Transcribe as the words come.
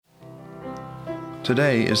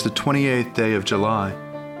Today is the 28th day of July,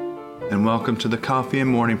 and welcome to the Coffee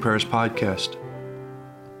and Morning Prayers podcast.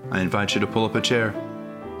 I invite you to pull up a chair,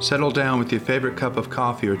 settle down with your favorite cup of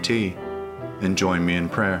coffee or tea, and join me in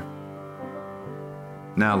prayer.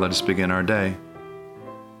 Now let us begin our day.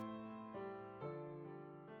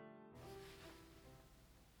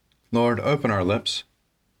 Lord, open our lips,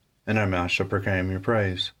 and our mouth shall proclaim your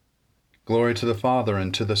praise. Glory to the Father,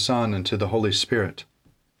 and to the Son, and to the Holy Spirit,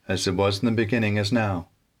 as it was in the beginning, is now,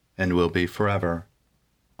 and will be forever.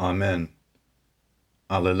 Amen.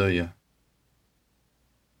 Alleluia.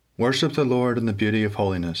 Worship the Lord in the beauty of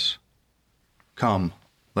holiness. Come,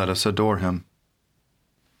 let us adore him.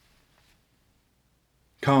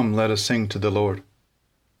 Come, let us sing to the Lord.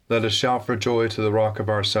 Let us shout for joy to the rock of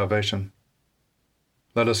our salvation.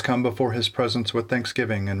 Let us come before his presence with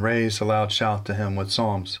thanksgiving and raise a loud shout to him with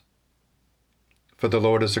psalms. For the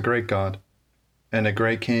Lord is a great God, and a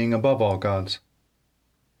great King above all gods.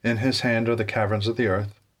 In his hand are the caverns of the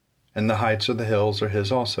earth, and the heights of the hills are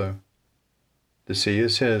his also. The sea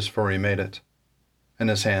is his, for he made it, and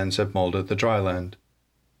his hands have molded the dry land.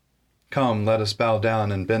 Come, let us bow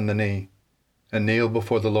down and bend the knee, and kneel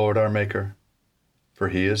before the Lord our Maker. For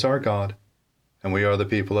he is our God, and we are the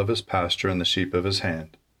people of his pasture and the sheep of his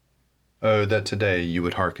hand. Oh, that today you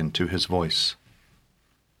would hearken to his voice.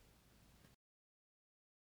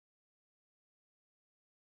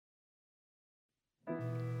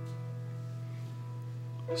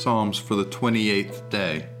 Psalms for the 28th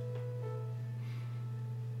day.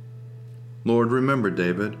 Lord, remember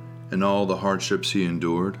David and all the hardships he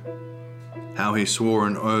endured, how he swore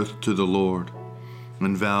an oath to the Lord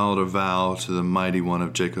and vowed a vow to the Mighty One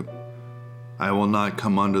of Jacob. I will not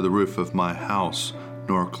come under the roof of my house,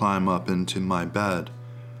 nor climb up into my bed.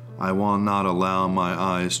 I will not allow my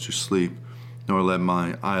eyes to sleep, nor let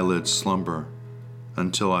my eyelids slumber,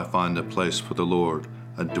 until I find a place for the Lord,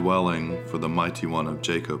 a dwelling for the Mighty One of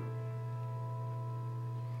Jacob.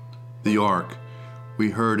 The ark,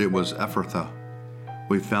 we heard it was Ephrathah.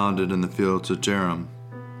 We found it in the fields of Jearim.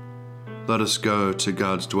 Let us go to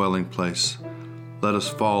God's dwelling place. Let us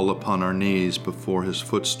fall upon our knees before his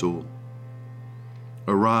footstool.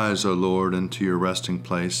 Arise, O Lord, into your resting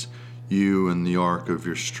place, you in the ark of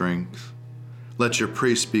your strength. Let your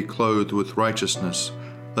priests be clothed with righteousness.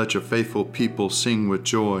 Let your faithful people sing with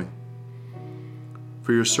joy.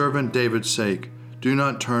 For your servant David's sake, do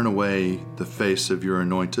not turn away the face of your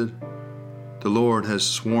anointed. The Lord has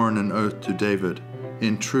sworn an oath to David.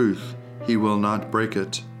 In truth, he will not break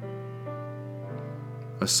it.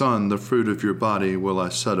 A son, the fruit of your body, will I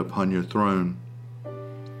set upon your throne.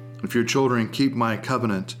 If your children keep my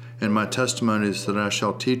covenant and my testimonies that I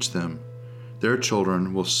shall teach them, their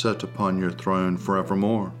children will sit upon your throne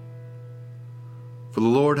forevermore. For the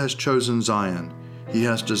Lord has chosen Zion. He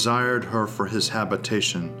has desired her for his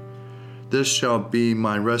habitation. This shall be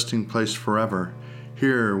my resting place forever.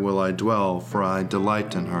 Here will I dwell, for I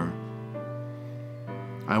delight in her.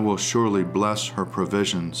 I will surely bless her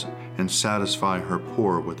provisions and satisfy her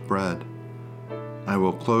poor with bread. I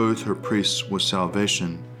will clothe her priests with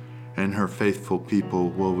salvation, and her faithful people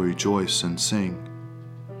will rejoice and sing.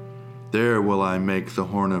 There will I make the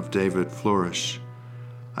horn of David flourish.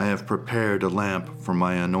 I have prepared a lamp for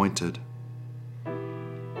my anointed.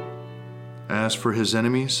 As for his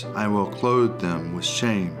enemies, I will clothe them with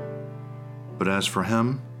shame. But as for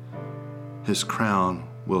him, his crown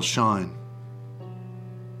will shine.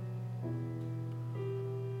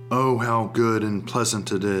 Oh, how good and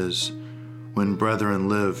pleasant it is when brethren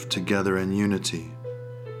live together in unity.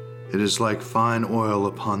 It is like fine oil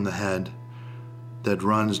upon the head that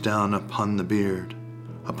runs down upon the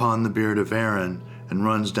beard of Aaron, and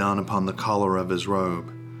runs down upon the collar of his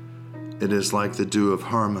robe. It is like the dew of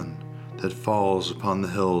Hermon that falls upon the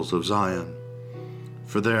hills of Zion.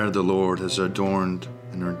 For there the Lord has adorned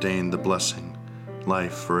and ordained the blessing,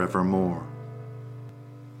 life forevermore.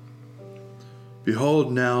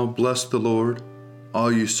 Behold now, bless the Lord,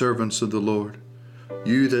 all you servants of the Lord,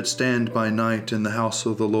 you that stand by night in the house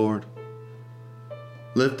of the Lord.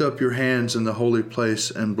 Lift up your hands in the holy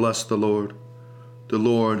place and bless the Lord. The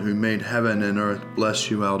Lord who made heaven and earth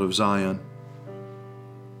bless you out of Zion.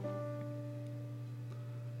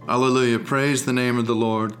 Alleluia, praise the name of the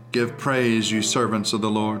Lord. Give praise, you servants of the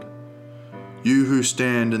Lord. You who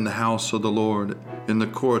stand in the house of the Lord, in the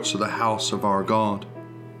courts of the house of our God.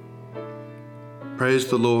 Praise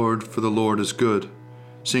the Lord, for the Lord is good.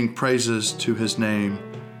 Sing praises to his name,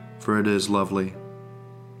 for it is lovely.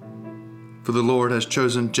 For the Lord has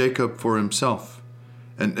chosen Jacob for himself,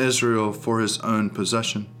 and Israel for his own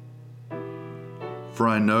possession. For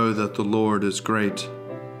I know that the Lord is great,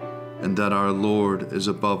 and that our Lord is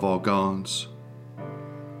above all gods.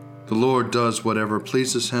 The Lord does whatever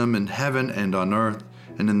pleases him in heaven and on earth,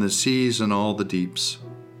 and in the seas and all the deeps.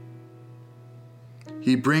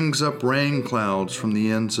 He brings up rain clouds from the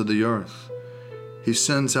ends of the earth. He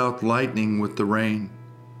sends out lightning with the rain,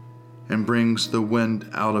 and brings the wind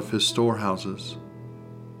out of his storehouses.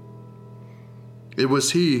 It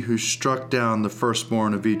was he who struck down the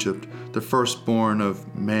firstborn of Egypt, the firstborn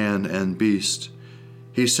of man and beast.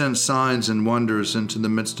 He sent signs and wonders into the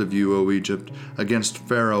midst of you, O Egypt, against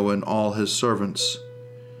Pharaoh and all his servants.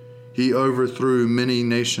 He overthrew many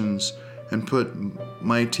nations and put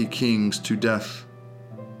mighty kings to death.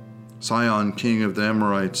 Sihon, king of the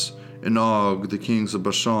Amorites, and Og, the kings of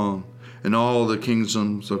Bashan, and all the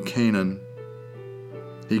kingdoms of Canaan.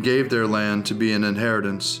 He gave their land to be an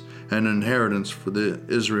inheritance for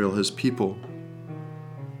Israel, his people.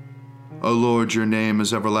 O Lord, your name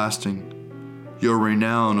is everlasting. Your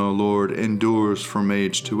renown, O Lord, endures from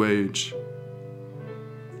age to age.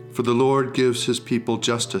 For the Lord gives his people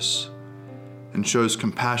justice and shows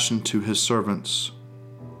compassion to his servants.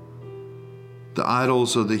 The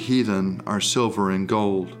idols of the heathen are silver and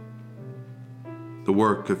gold, the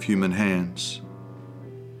work of human hands.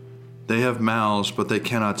 They have mouths, but they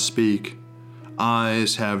cannot speak.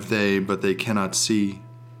 Eyes have they, but they cannot see.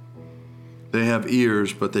 They have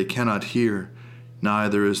ears, but they cannot hear,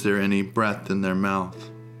 neither is there any breath in their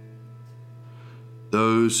mouth.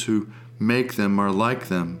 Those who make them are like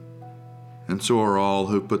them, and so are all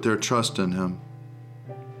who put their trust in him.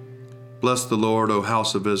 Bless the Lord, O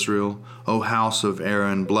house of Israel, O house of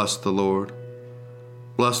Aaron, bless the Lord.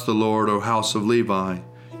 Bless the Lord, O house of Levi,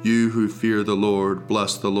 you who fear the Lord,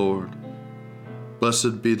 bless the Lord.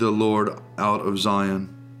 Blessed be the Lord out of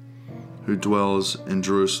Zion, who dwells in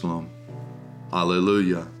Jerusalem.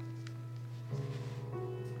 Alleluia.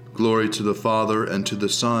 Glory to the Father, and to the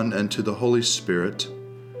Son, and to the Holy Spirit,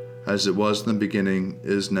 as it was in the beginning,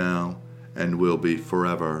 is now, and will be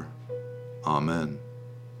forever. Amen.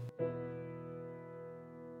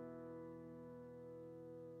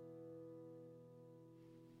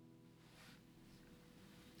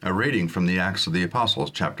 A reading from the Acts of the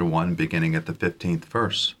Apostles, chapter 1, beginning at the 15th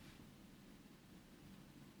verse.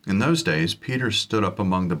 In those days, Peter stood up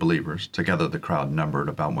among the believers, together the crowd numbered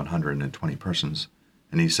about 120 persons,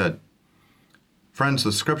 and he said, Friends,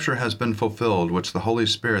 the scripture has been fulfilled, which the Holy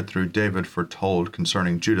Spirit through David foretold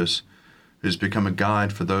concerning Judas, who has become a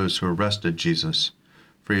guide for those who arrested Jesus,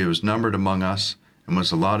 for he was numbered among us and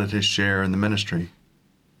was allotted his share in the ministry.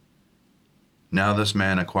 Now this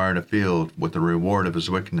man acquired a field with the reward of his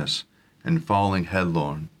wickedness, and falling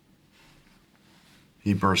headlong,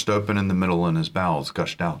 he burst open in the middle and his bowels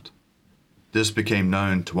gushed out. This became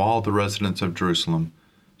known to all the residents of Jerusalem,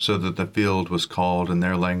 so that the field was called in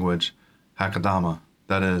their language Hakadama,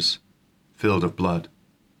 that is, field of blood.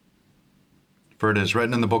 For it is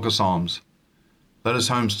written in the book of Psalms, Let his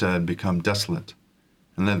homestead become desolate,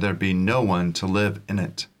 and let there be no one to live in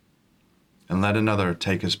it, and let another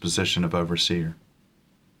take his position of overseer.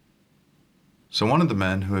 So one of the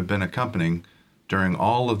men who had been accompanying during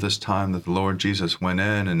all of this time that the Lord Jesus went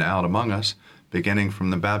in and out among us, beginning from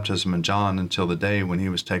the baptism of John until the day when he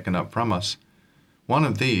was taken up from us, one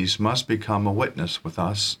of these must become a witness with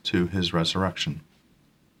us to his resurrection.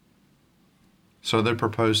 So they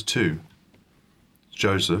proposed two,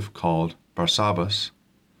 Joseph, called Barsabbas,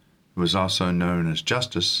 who was also known as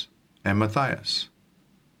Justus, and Matthias.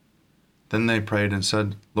 Then they prayed and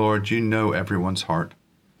said, Lord, you know everyone's heart.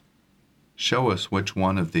 Show us which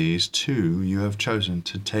one of these two you have chosen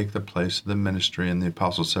to take the place of the ministry and the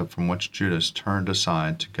apostleship from which Judas turned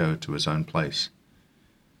aside to go to his own place.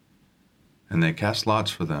 And they cast lots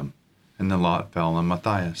for them, and the lot fell on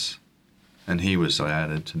Matthias, and he was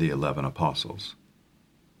added to the 11 apostles.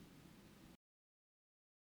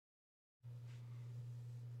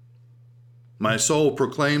 My soul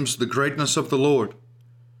proclaims the greatness of the Lord.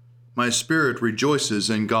 My spirit rejoices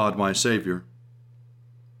in God my Savior.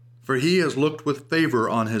 For he has looked with favor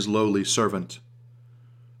on his lowly servant.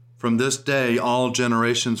 From this day all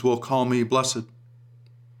generations will call me blessed.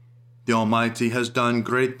 The Almighty has done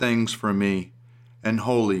great things for me, and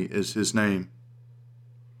holy is his name.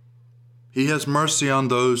 He has mercy on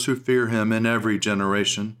those who fear him in every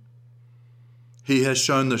generation. He has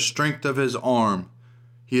shown the strength of his arm.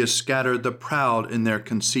 He has scattered the proud in their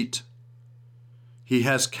conceit. He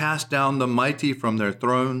has cast down the mighty from their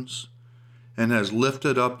thrones, and has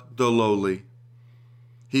lifted up the lowly.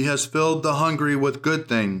 He has filled the hungry with good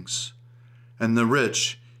things, and the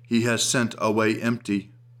rich he has sent away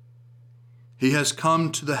empty. He has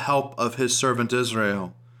come to the help of his servant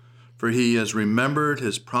Israel, for he has remembered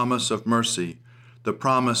his promise of mercy, the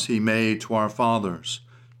promise he made to our fathers,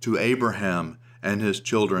 to Abraham and his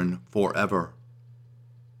children forever.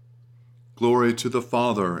 Glory to the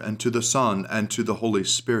Father, and to the Son, and to the Holy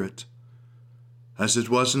Spirit, as it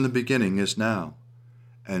was in the beginning, is now,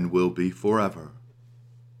 and will be forever.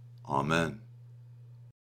 Amen.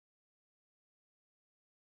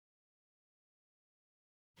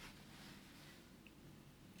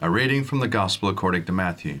 A reading from the Gospel according to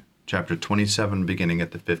Matthew, chapter 27, beginning at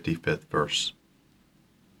the 55th verse.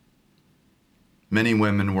 Many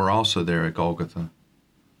women were also there at Golgotha,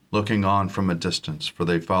 looking on from a distance, for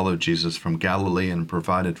they followed Jesus from Galilee and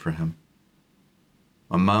provided for him.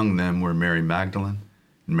 Among them were Mary Magdalene,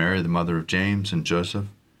 and Mary the mother of James and Joseph,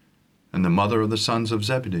 and the mother of the sons of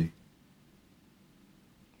Zebedee.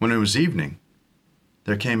 When it was evening,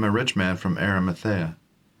 there came a rich man from Arimathea,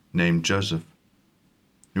 named Joseph,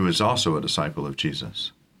 who was also a disciple of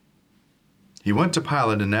Jesus. He went to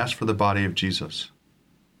Pilate and asked for the body of Jesus.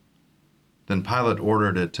 Then Pilate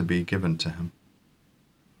ordered it to be given to him.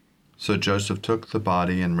 So Joseph took the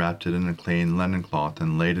body and wrapped it in a clean linen cloth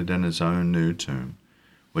and laid it in his own new tomb,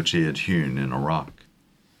 which he had hewn in a rock.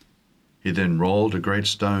 He then rolled a great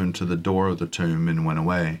stone to the door of the tomb and went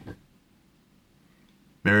away.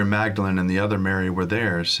 Mary Magdalene and the other Mary were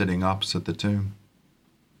there, sitting opposite the tomb.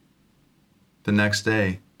 The next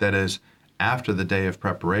day, that is, after the day of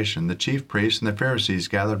preparation, the chief priests and the Pharisees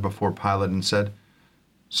gathered before Pilate and said,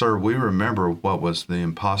 "Sir, we remember what was the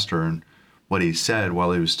impostor and what he said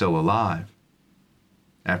while he was still alive.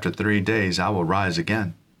 After 3 days I will rise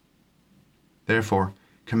again. Therefore,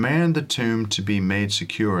 command the tomb to be made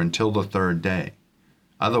secure until the 3rd day.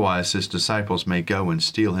 Otherwise his disciples may go and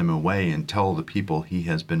steal him away and tell the people he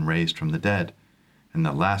has been raised from the dead, and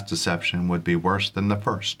the last deception would be worse than the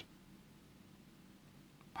first."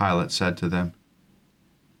 Pilate said to them,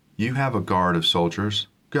 "You have a guard of soldiers.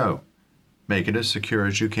 Go, make it as secure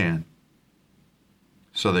as you can."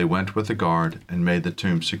 So they went with the guard and made the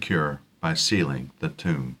tomb secure by sealing the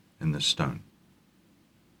tomb in the stone.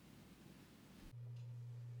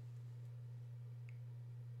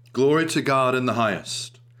 Glory to God in the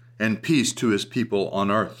highest, and peace to his people on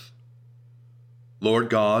earth. Lord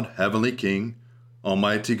God, heavenly King,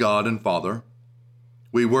 almighty God and Father,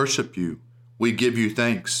 we worship you. We give you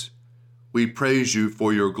thanks. We praise you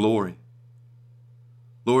for your glory.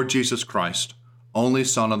 Lord Jesus Christ, only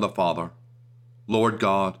Son of the Father, Lord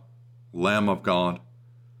God, Lamb of God,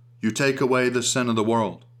 you take away the sin of the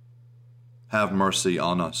world. Have mercy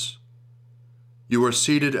on us. You are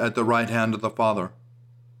seated at the right hand of the Father.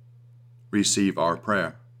 Receive our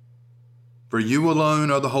prayer. For you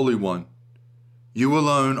alone are the Holy One. You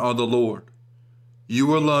alone are the Lord.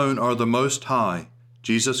 You alone are the Most High,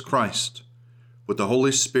 Jesus Christ, with the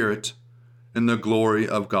Holy Spirit, in the glory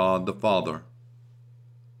of God the Father.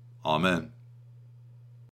 Amen.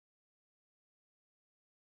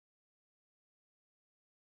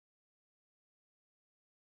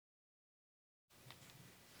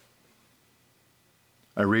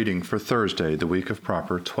 A reading for Thursday, the week of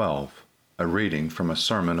Proper 12. A reading from a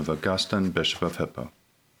sermon of Augustine, Bishop of Hippo.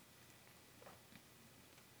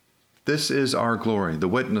 This is our glory, the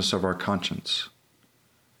witness of our conscience.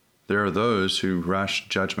 There are those who rush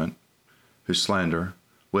judgment, who slander,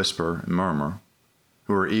 whisper, and murmur,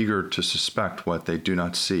 who are eager to suspect what they do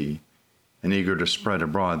not see, and eager to spread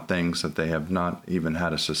abroad things that they have not even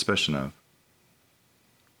had a suspicion of.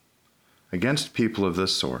 Against people of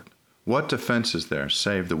this sort, what defense is there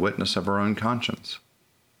save the witness of our own conscience?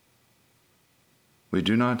 We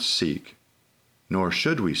do not seek, nor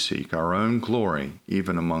should we seek, our own glory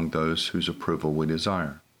even among those whose approval we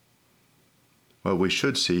desire. What we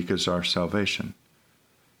should seek is our salvation,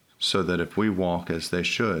 so that if we walk as they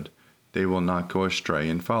should, they will not go astray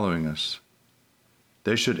in following us.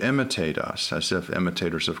 They should imitate us as if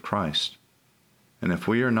imitators of Christ, and if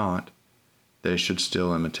we are not, they should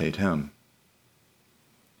still imitate him.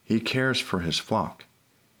 He cares for his flock,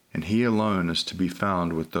 and he alone is to be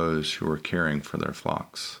found with those who are caring for their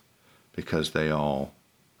flocks, because they all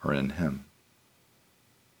are in him.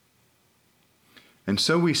 And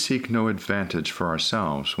so we seek no advantage for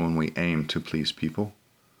ourselves when we aim to please people.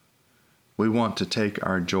 We want to take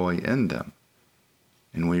our joy in them,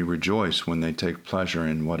 and we rejoice when they take pleasure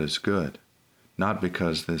in what is good, not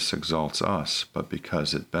because this exalts us, but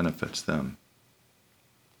because it benefits them.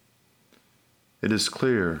 It is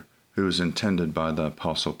clear who is intended by the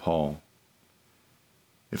Apostle Paul.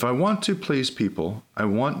 If I want to please people, I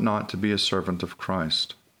want not to be a servant of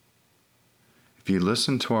Christ. If you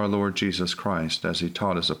listen to our Lord Jesus Christ as he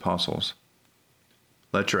taught his apostles,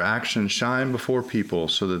 let your actions shine before people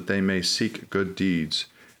so that they may seek good deeds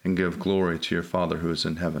and give glory to your Father who is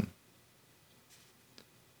in heaven.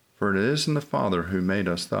 For it is in the Father who made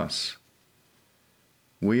us thus.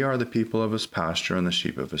 We are the people of his pasture and the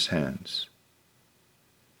sheep of his hands.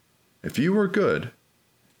 If you are good,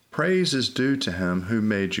 praise is due to him who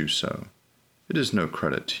made you so. It is no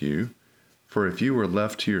credit to you, for if you were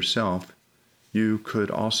left to yourself, you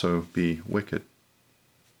could also be wicked.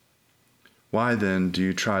 Why then do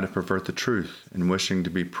you try to pervert the truth in wishing to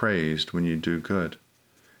be praised when you do good,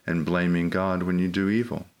 and blaming God when you do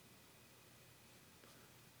evil?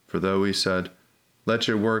 For though he said, "Let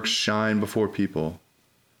your works shine before people,"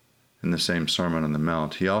 in the same Sermon on the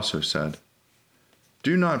Mount, he also said,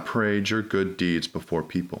 "Do not parade your good deeds before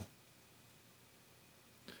people."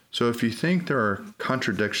 So if you think there are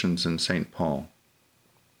contradictions in St. Paul,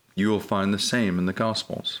 you will find the same in the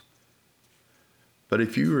Gospels. But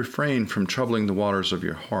if you refrain from troubling the waters of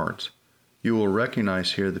your heart, you will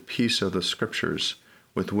recognize here the peace of the Scriptures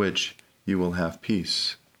with which you will have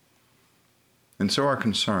peace. And so our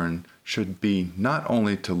concern should be not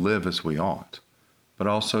only to live as we ought, but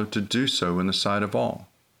also to do so in the sight of all.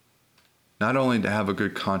 Not only to have a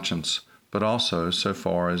good conscience, but also, so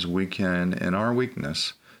far as we can in our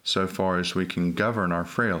weakness, so far as we can govern our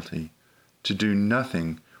frailty, to do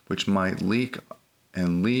nothing which might leak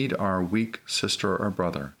and lead our weak sister or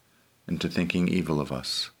brother into thinking evil of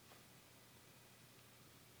us.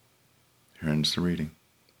 Here ends the reading.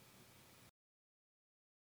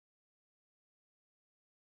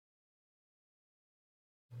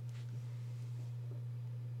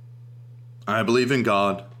 I believe in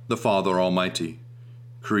God, the Father Almighty,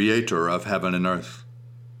 creator of heaven and earth.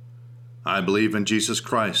 I believe in Jesus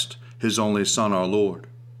Christ, his only Son, our Lord.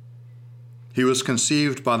 He was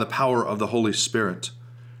conceived by the power of the Holy Spirit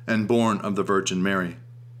and born of the Virgin Mary,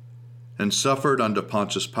 and suffered under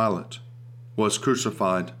Pontius Pilate, was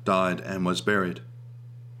crucified, died, and was buried.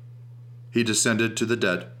 He descended to the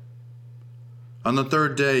dead. On the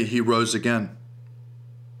third day he rose again.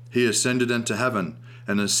 He ascended into heaven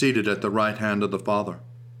and is seated at the right hand of the Father.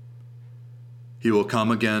 He will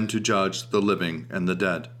come again to judge the living and the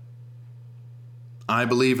dead. I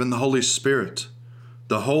believe in the Holy Spirit,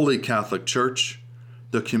 the Holy Catholic Church,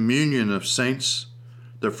 the communion of saints,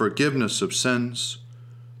 the forgiveness of sins,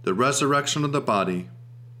 the resurrection of the body,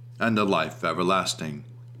 and the life everlasting.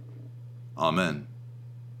 Amen.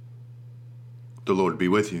 The Lord be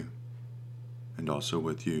with you, and also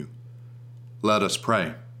with you. Let us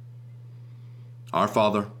pray. Our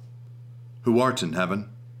Father, who art in heaven,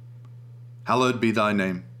 hallowed be thy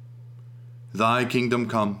name. Thy kingdom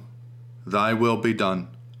come, thy will be done,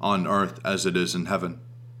 on earth as it is in heaven.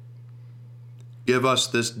 Give us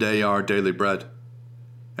this day our daily bread,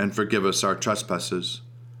 and forgive us our trespasses,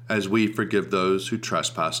 as we forgive those who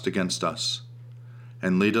trespass against us.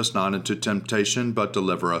 And lead us not into temptation, but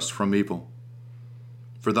deliver us from evil.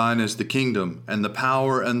 For thine is the kingdom, and the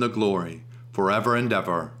power, and the glory, forever and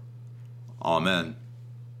ever. Amen.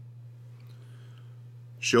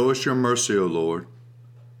 Show us your mercy, O Lord,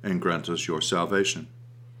 and grant us your salvation.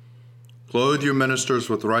 Clothe your ministers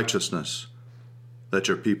with righteousness. Let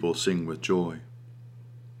your people sing with joy.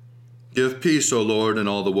 Give peace, O Lord, in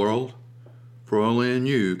all the world, for only in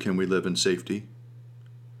you can we live in safety.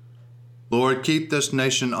 Lord, keep this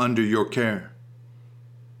nation under your care,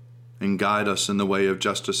 and guide us in the way of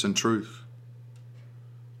justice and truth.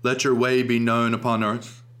 Let your way be known upon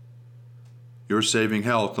earth, your saving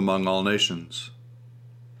health among all nations.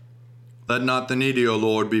 Let not the needy, O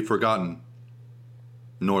Lord, be forgotten,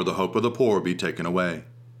 nor the hope of the poor be taken away.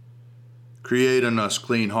 Create in us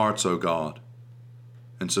clean hearts, O God,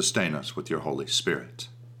 and sustain us with your Holy Spirit.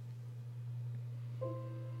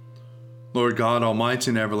 Lord God,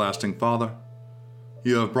 almighty and everlasting Father,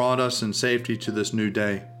 you have brought us in safety to this new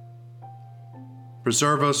day.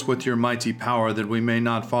 Preserve us with your mighty power that we may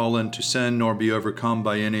not fall into sin nor be overcome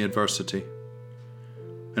by any adversity.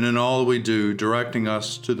 And in all we do, directing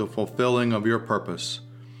us to the fulfilling of your purpose,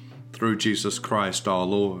 through Jesus Christ our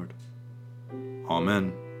Lord.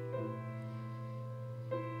 Amen.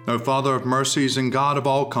 O Father of mercies and God of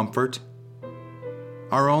all comfort,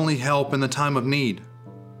 our only help in the time of need,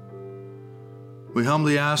 we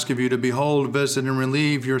humbly ask of you to behold, visit, and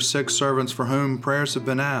relieve your sick servants for whom prayers have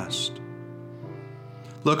been asked.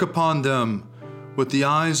 Look upon them with the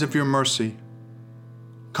eyes of your mercy.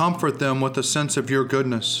 Comfort them with a sense of your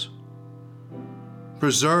goodness.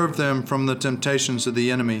 Preserve them from the temptations of the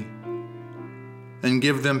enemy, and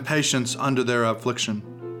give them patience under their affliction.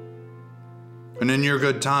 And in your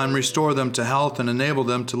good time, restore them to health and enable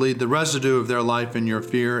them to lead the residue of their life in your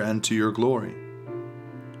fear and to your glory.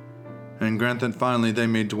 And grant that finally they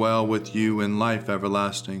may dwell with you in life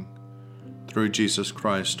everlasting, through Jesus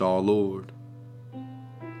Christ our Lord.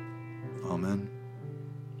 Amen.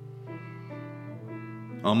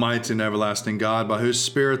 Almighty and everlasting God, by whose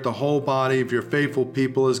Spirit the whole body of your faithful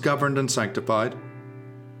people is governed and sanctified,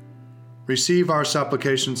 receive our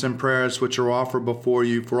supplications and prayers which are offered before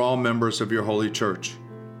you for all members of your holy church,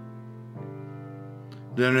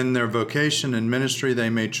 that in their vocation and ministry they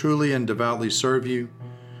may truly and devoutly serve you,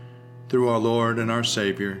 through our Lord and our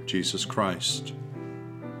Savior, Jesus Christ.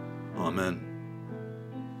 Amen.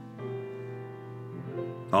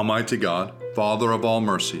 Almighty God, Father of all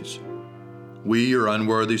mercies, we, your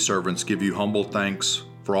unworthy servants, give you humble thanks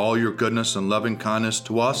for all your goodness and loving kindness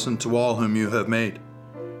to us and to all whom you have made.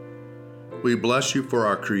 We bless you for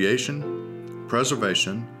our creation,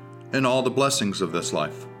 preservation, and all the blessings of this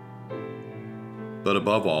life, but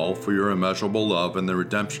above all, for your immeasurable love and the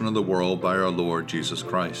redemption of the world by our Lord Jesus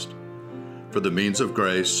Christ, for the means of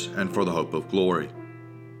grace and for the hope of glory.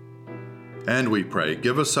 And we pray,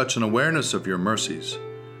 give us such an awareness of your mercies,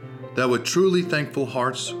 that with truly thankful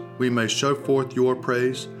hearts we may show forth your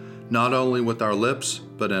praise, not only with our lips,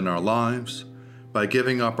 but in our lives, by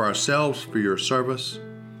giving up ourselves for your service,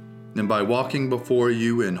 and by walking before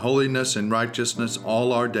you in holiness and righteousness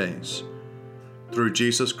all our days. Through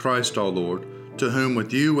Jesus Christ our Lord, to whom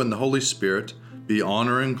with you and the Holy Spirit be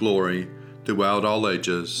honor and glory throughout all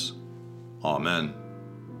ages. Amen.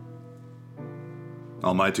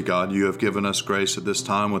 Almighty God, you have given us grace at this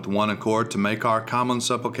time with one accord to make our common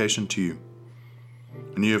supplication to you.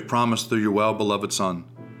 And you have promised through your well-beloved Son,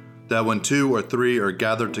 that when 2 or 3 are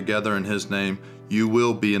gathered together in his name, you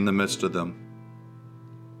will be in the midst of them.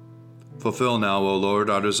 Fulfill now, O Lord,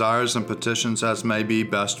 our desires and petitions as may be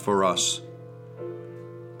best for us,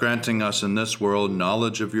 granting us in this world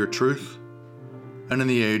knowledge of your truth, and in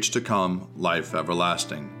the age to come, life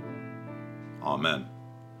everlasting. Amen.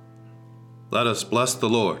 Let us bless the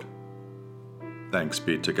Lord. Thanks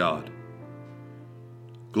be to God.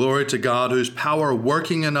 Glory to God, whose power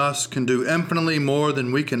working in us can do infinitely more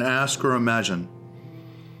than we can ask or imagine.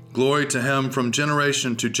 Glory to him from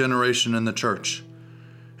generation to generation in the church,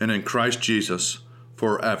 and in Christ Jesus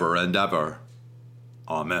forever and ever.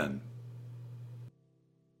 Amen.